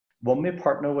When we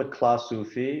partnered with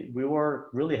CLOUDSUFI, we were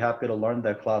really happy to learn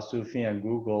that CLOUDSUFI and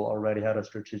Google already had a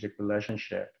strategic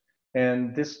relationship.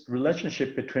 And this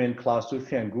relationship between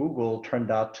CLOUDSUFI and Google turned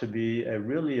out to be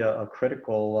a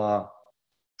critical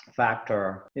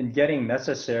factor in getting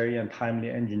necessary and timely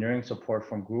engineering support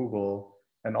from Google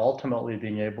and ultimately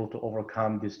being able to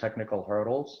overcome these technical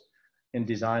hurdles in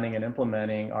designing and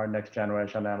implementing our next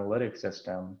generation analytics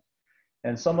system.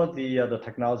 And some of the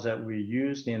technologies that we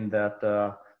used in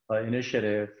that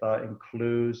initiative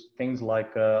includes things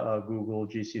like Google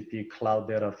GCP Cloud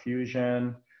Data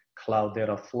Fusion, Cloud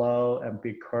Data Flow, and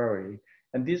BigQuery.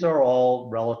 And these are all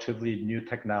relatively new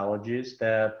technologies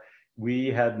that we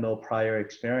had no prior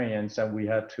experience, and we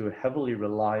had to heavily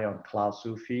rely on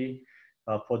CLOUDSUFI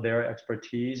for their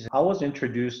expertise. I was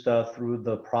introduced through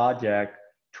the project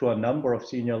to a number of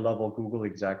senior level Google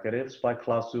executives by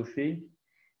CLOUDSUFI.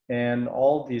 And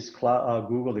all these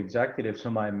Google executives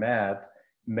whom I met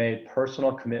made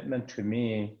personal commitment to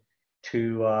me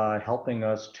to helping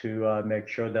us to make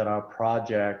sure that our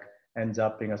project ends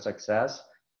up being a success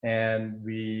and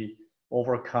we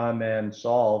overcome and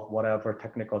solve whatever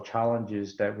technical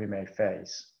challenges that we may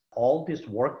face. All this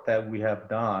work that we have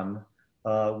done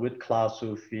with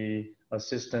CLOUDSUFI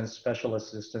assistance, special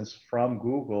assistance from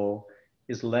Google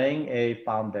is laying a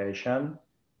foundation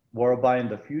whereby in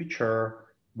the future,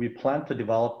 we plan to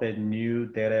develop a new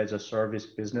data as a service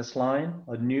business line,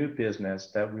 a new business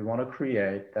that we want to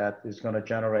create that is going to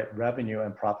generate revenue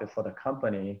and profit for the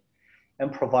company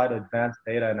and provide advanced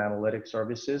data and analytic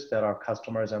services that our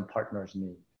customers and partners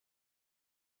need.